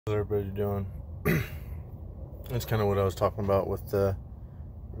How's everybody doing? That's kind of what I was talking about with the,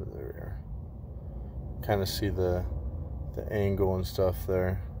 there we are. Kind of see the angle and stuff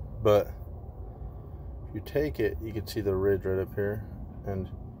there, but if you take it, you can see the ridge right up here, and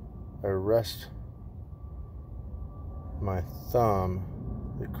I rest my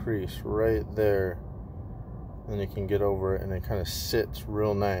thumb, the crease right there, and you can get over it, and it kind of sits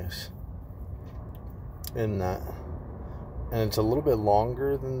real nice in that. And it's a little bit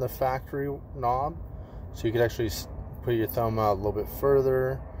longer than the factory knob, so you could actually put your thumb out a little bit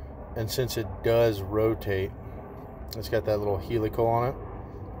further, and since it does rotate, it's got that little helical on it,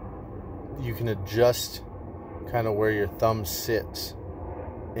 you can adjust kind of where your thumb sits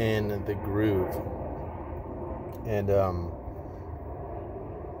in the groove. And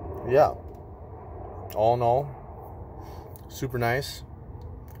yeah, all in all, super nice,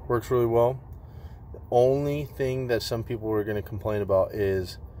 works really well. Only thing that some people are going to complain about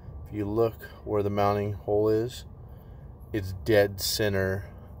is if you look where the mounting hole is, it's dead center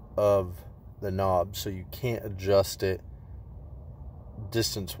of the knob, so you can't adjust it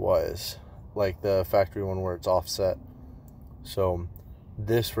distance wise like the factory one where it's offset. So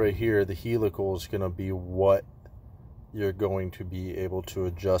this right here, the helical, is going to be what you're going to be able to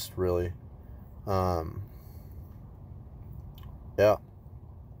adjust really. Yeah.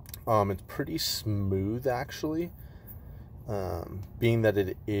 It's pretty smooth actually, being that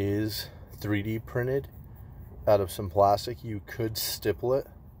it is 3D printed out of some plastic. You could stipple it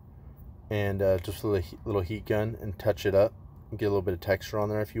and just with a little heat gun and touch it up and get a little bit of texture on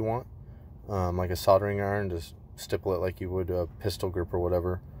there if you want, like a soldering iron. Just stipple it like you would a pistol grip or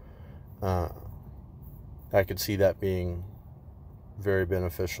whatever. I could see that being very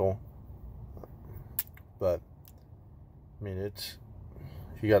beneficial, but I mean, it's,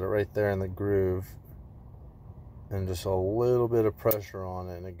 you got it right there in the groove and just a little bit of pressure on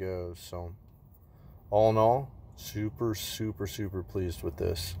it and it goes. So all in all, super pleased with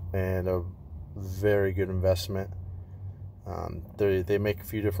this, and a very good investment. They make a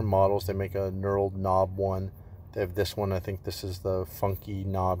few different models. They make a knurled knob one. They have this one, I think this is the funky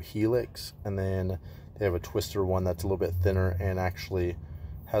knob helix, and then they have a twister one that's a little bit thinner and actually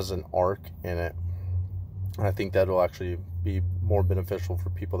has an arc in it. And I think that will actually be more beneficial for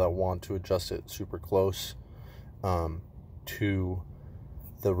people that want to adjust it super close to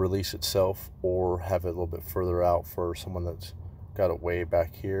the release itself, or have it a little bit further out for someone that's got it way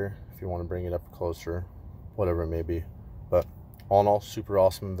back here, if you want to bring it up closer, whatever it may be. But all in all, super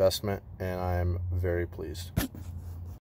awesome investment, and I'm very pleased.